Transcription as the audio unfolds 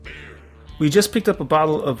We just picked up a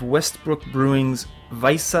bottle of Westbrook Brewing's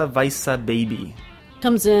Weisse Baby.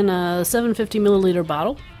 Comes in a 750 milliliter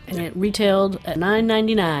bottle, and it retailed at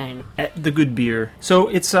 $9.99. At the good beer. So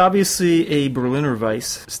it's obviously a Berliner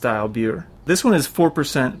Weiss style beer. This one is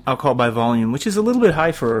 4% alcohol by volume, which is a little bit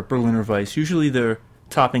high for Berliner Weiss. Usually they're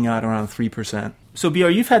topping out around 3%. So BR,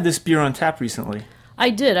 you've had this beer on tap recently. I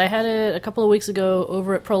did. I had it a couple of weeks ago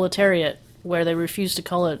over at Proletariat, where they refused to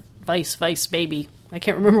call it Weisse Baby. I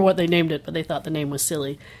can't remember what they named it, but they thought the name was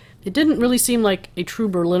silly. It didn't really seem like a true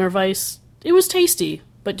Berliner Weiss. It was tasty,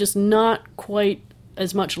 but just not quite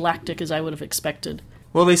as much lactic as I would have expected.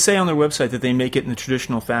 Well, they say on their website that they make it in the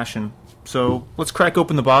traditional fashion. So let's crack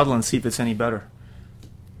open the bottle and see if it's any better.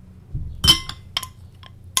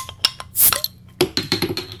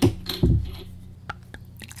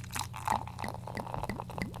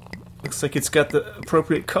 Looks like it's got the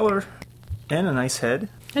appropriate color and a nice head.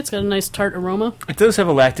 It's got a nice tart aroma. It does have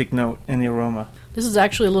a lactic note in the aroma. This is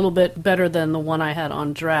actually a little bit better than the one I had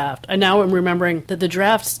on draft. I now am remembering that the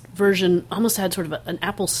draft version almost had sort of an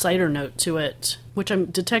apple cider note to it, which I'm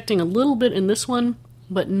detecting a little bit in this one,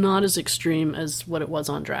 but not as extreme as what it was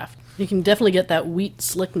on draft. You can definitely get that wheat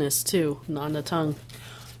slickness, too, on the tongue.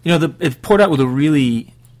 You know, it poured out with a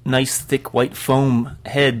really nice, thick, white foam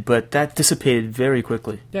head, but that dissipated very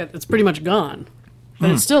quickly. Yeah, it's pretty much gone.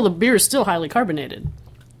 But it's still, the beer is still highly carbonated.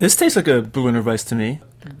 This tastes like a Berliner Weiss to me.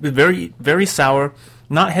 Very, very sour,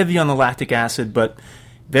 not heavy on the lactic acid, but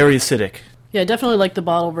very acidic. Yeah, I definitely like the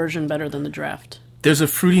bottle version better than the draft. There's a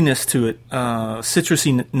fruitiness to it,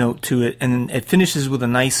 citrusy note to it, and it finishes with a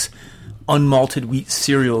nice unmalted wheat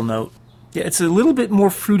cereal note. Yeah, it's a little bit more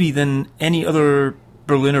fruity than any other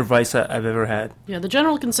Berliner Weiss I've ever had. Yeah, the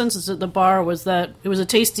general consensus at the bar was that it was a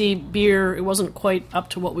tasty beer. It wasn't quite up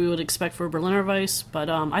to what we would expect for a Berliner Weiss, but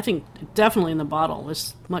I think definitely in the bottle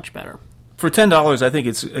is much better. For $10, I think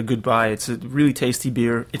it's a good buy. It's a really tasty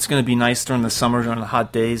beer. It's going to be nice during the summer, during the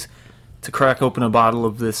hot days, to crack open a bottle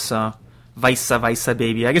of this Weisse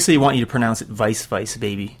Baby. I guess they want you to pronounce it Weiss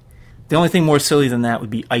Baby. The only thing more silly than that would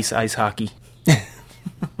be ice hockey.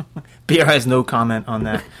 BR has no comment on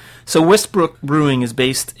that. So Westbrook Brewing is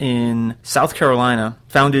based in South Carolina,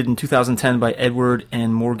 founded in 2010 by Edward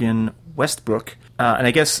and Morgan Westbrook. And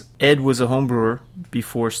I guess Ed was a home brewer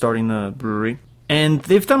before starting the brewery. And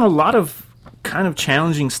they've done a lot of kind of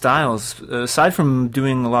challenging styles. Aside from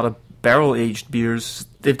doing a lot of barrel-aged beers,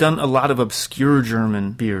 they've done a lot of obscure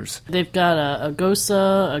German beers. They've got a Gose,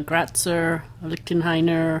 a Gratzer, a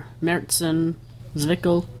Lichtenheiner, Märzen,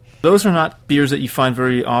 Zwickel. Those are not beers that you find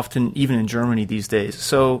very often, even in Germany these days.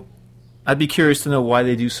 So I'd be curious to know why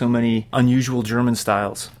they do so many unusual German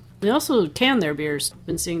styles. They also can their beers.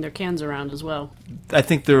 Been seeing their cans around as well. I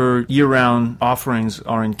think their year-round offerings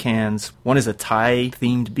are in cans. One is a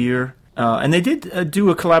Thai-themed beer. And they did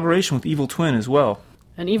do a collaboration with Evil Twin as well.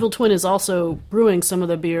 And Evil Twin is also brewing some of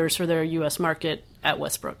the beers for their U.S. market at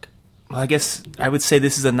Westbrook. Well, I guess I would say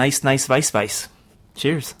this is a nice Weiss.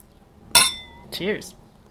 Cheers. Cheers.